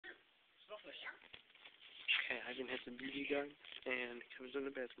Okay, I can hit the BB gun, and Kevin's in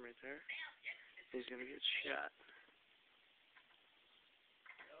the bathroom right there. He's gonna get shot.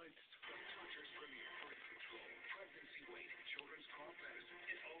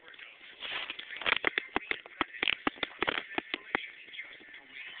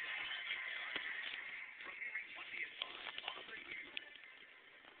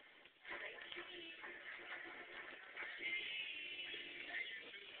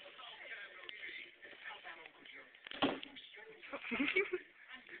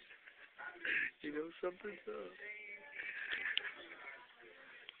 You know something's up.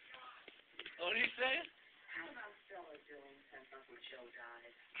 What did he say? How about Stella doing since Uncle Joe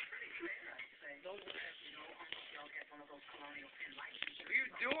died? What are you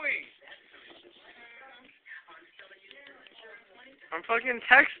doing? I'm fucking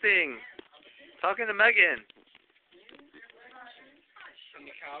texting. Talking to Megan. On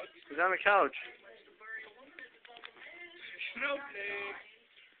the couch? He's on the couch. Snowflake.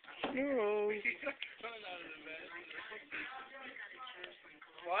 No. He's not coming out of the bed.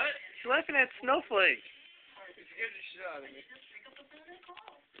 What? She's laughing at Snowflake. You scared the shit out of me.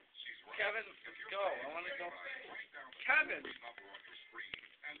 Kevin, go. I want to go. Kevin!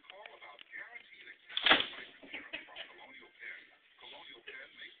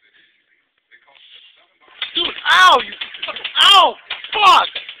 Dude, ow! You, ow! Fuck!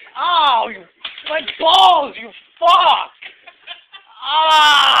 Ow! You, my balls! You fuck!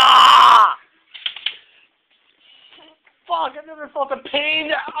 Ah! Fuck! I've never felt a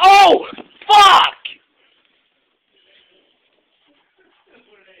pain. Oh! Fuck!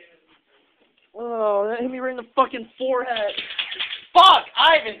 Oh, that hit me right in the fucking forehead. Fuck!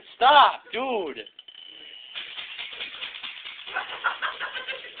 Ivan, stop, dude.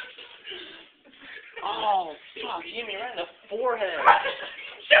 Oh, fuck! He hit me right in the forehead.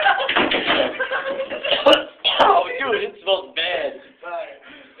 Oh, dude, it smells bad.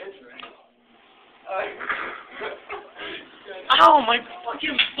 Ow, my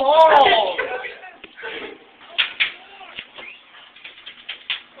fucking balls!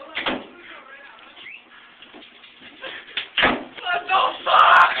 What the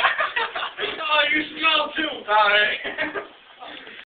fuck? Oh, you smell too. Sorry.